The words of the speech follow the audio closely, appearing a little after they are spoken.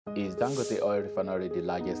Is Dangote Oil Refinery the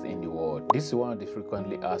largest in the world? This is one of the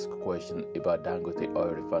frequently asked questions about Dangote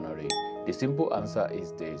Oil Refinery. The simple answer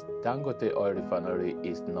is this: Dangote Oil Refinery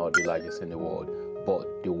is not the largest in the world,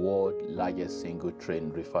 but the world's largest single-train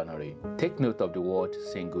refinery. Take note of the word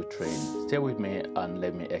single train. Stay with me and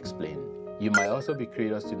let me explain. You might also be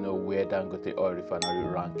curious to know where Dangote Oil Refinery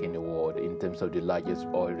ranks in the world in terms of the largest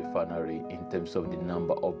oil refinery in terms of the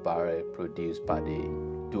number of barrels produced per day.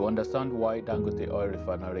 To understand why Dangote Oil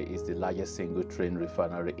Refinery is the largest single-train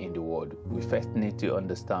refinery in the world, we first need to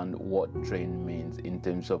understand what train means in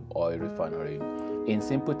terms of oil refinery. In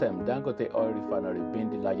simple terms, Dangote Oil Refinery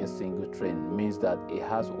being the largest single train means that it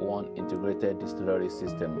has one integrated distillery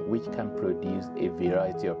system which can produce a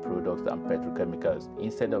variety of products and petrochemicals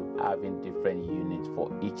instead of having different units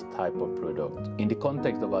for each type of product. In the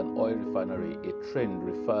context of an oil refinery, a train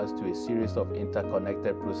refers to a series of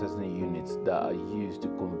interconnected processing units that are used to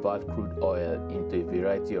convert crude oil into a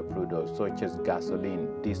variety of products such as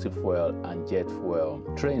gasoline, diesel fuel, and jet fuel.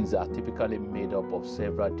 Trains are typically made up of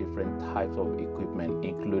several different types of equipment,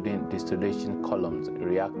 including distillation columns,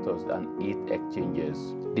 reactors, and heat exchangers.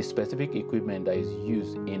 The specific equipment that is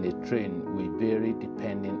used in a train will vary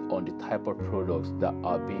depending on the type of products that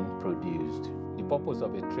are being produced. The purpose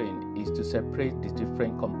of a train is to separate the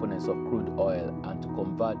different components of crude oil and to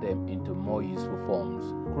convert them into more useful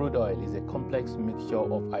forms. Crude oil is a complex mixture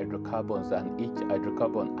of hydrocarbons, and each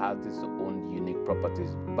hydrocarbon has its own unique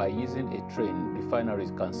properties. By using a train,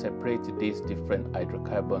 refineries can separate these different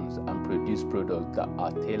hydrocarbons and produce products that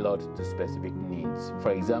are tailored to specific needs.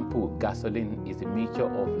 For example, gasoline is a mixture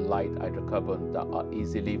of light hydrocarbons that are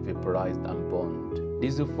easily vaporized and burned.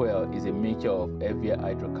 Diesel fuel is a mixture of heavier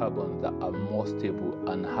hydrocarbons that are more stable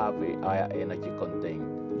and have a higher energy content.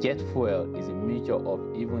 Jet fuel is a mixture of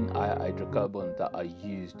even higher hydrocarbons that are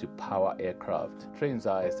used to power aircraft. Trains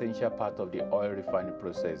are an essential part of the oil refining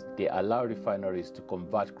process. They allow refineries to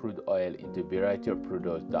convert crude oil into a variety of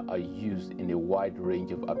products that are used in a wide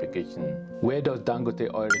range of applications. Where does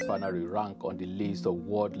Dangote Oil Refinery rank on the list of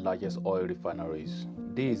world's largest oil refineries?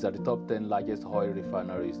 These are the top 10 largest oil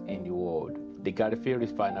refineries in the world. The Dangote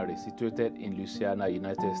Refinery, situated in Louisiana,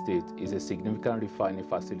 United States, is a significant refining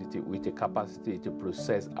facility with a capacity to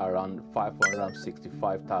process around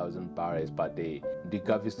 565,000 barrels per day. The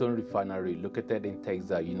Galveston Refinery, located in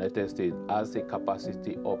Texas, United States, has a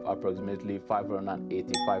capacity of approximately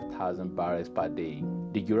 585,000 barrels per day.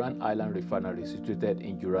 The Jurong Island Refinery, situated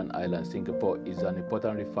in Jurong Island, Singapore, is an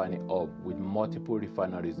important refining hub with multiple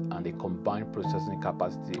refineries and a combined processing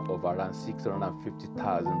capacity of around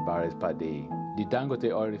 650,000 barrels per day. The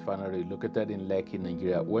Dangote Oil Refinery, located in Lekki,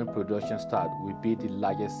 Nigeria, when production starts, will be the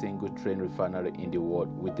largest single-train refinery in the world,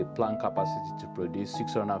 with a planned capacity to produce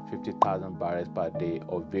 650,000 barrels per day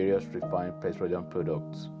of various refined petroleum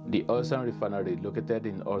products. The Ulsan Refinery, located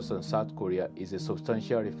in Ulsan, South Korea, is a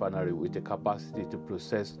substantial refinery with a capacity to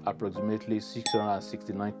process approximately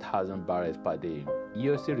 669,000 barrels per day.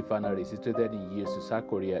 UOC Refinery, situated in Yeosu, South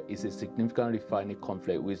Korea, is a significant refining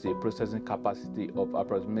complex with a processing capacity of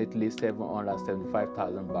approximately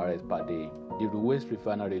 775,000 barrels per day. The Ruwais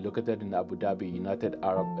Refinery, located in Abu Dhabi, United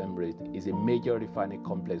Arab Emirates, is a major refining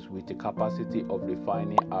complex with a capacity of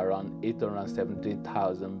refining around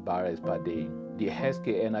 817,000 barrels per day. The SK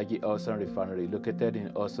Energy Ulsan Refinery, located in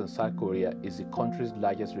Ulsan, South Korea, is the country's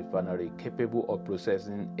largest refinery, capable of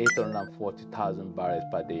processing 840,000 barrels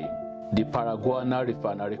per day. The Paraguana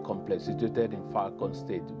Refinery Complex, situated in Falcon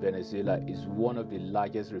State, Venezuela, is one of the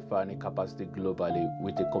largest refining capacity globally,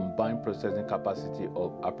 with a combined processing capacity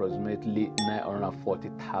of approximately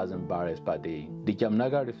 940,000 barrels per day. The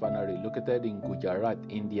Jamnagar Refinery, located in Gujarat,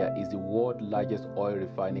 India, is the world's largest oil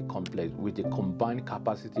refining complex with a combined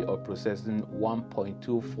capacity of processing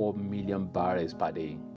 1.24 million barrels per day.